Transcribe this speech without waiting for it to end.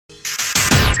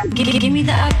Give me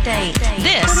the update.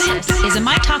 This is a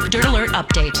My Talk Dirt Alert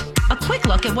update. A quick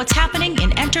look at what's happening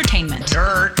in entertainment.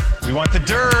 Dirt. We want the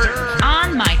dirt.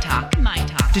 On My Talk.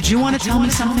 Did you want to tell me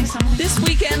something? This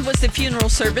weekend was the funeral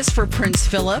service for Prince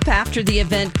Phillip. After the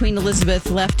event, Queen Elizabeth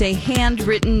left a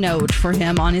handwritten note for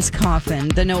him on his coffin.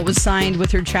 The note was signed with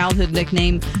her childhood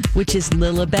nickname, which is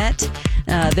Lilibet.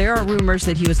 There are rumors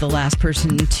that he was the last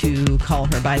person to call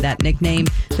her by that nickname.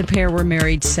 The pair were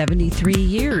married 73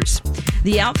 years.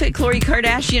 The outfit Khloe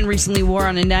Kardashian recently wore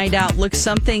on a night out looks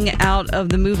something out of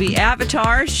the movie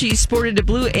Avatar. She sported a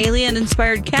blue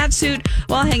alien-inspired catsuit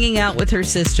while hanging out with her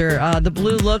sister. The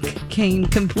blue look came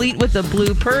complete with a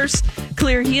blue purse,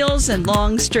 clear heels, and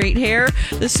long straight hair.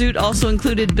 The suit also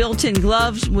included built-in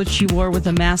gloves, which she wore with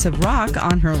a massive rock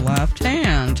on her left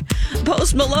hand.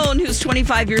 Post Malone, who's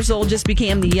 25 years old, just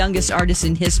became the youngest artist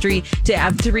in history to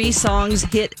have 3 songs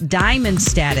hit diamond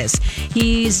status.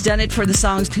 He's done it for the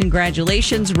songs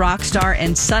Congratulations, Rockstar,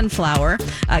 and Sunflower.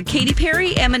 Katy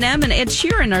Perry, Eminem, and Ed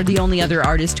Sheeran are the only other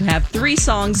artists to have 3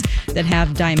 songs that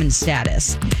have diamond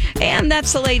status. And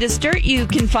that's the latest dirt. You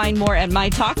can find more at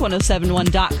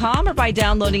mytalk1071.com or by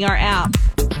downloading our app.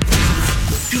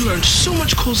 You learned so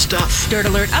much cool stuff. Dirt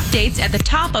Alert updates at the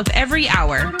top of every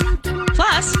hour.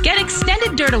 Plus, get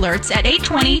extended Dirt Alerts at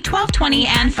 8:20, 12:20,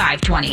 and 5:20.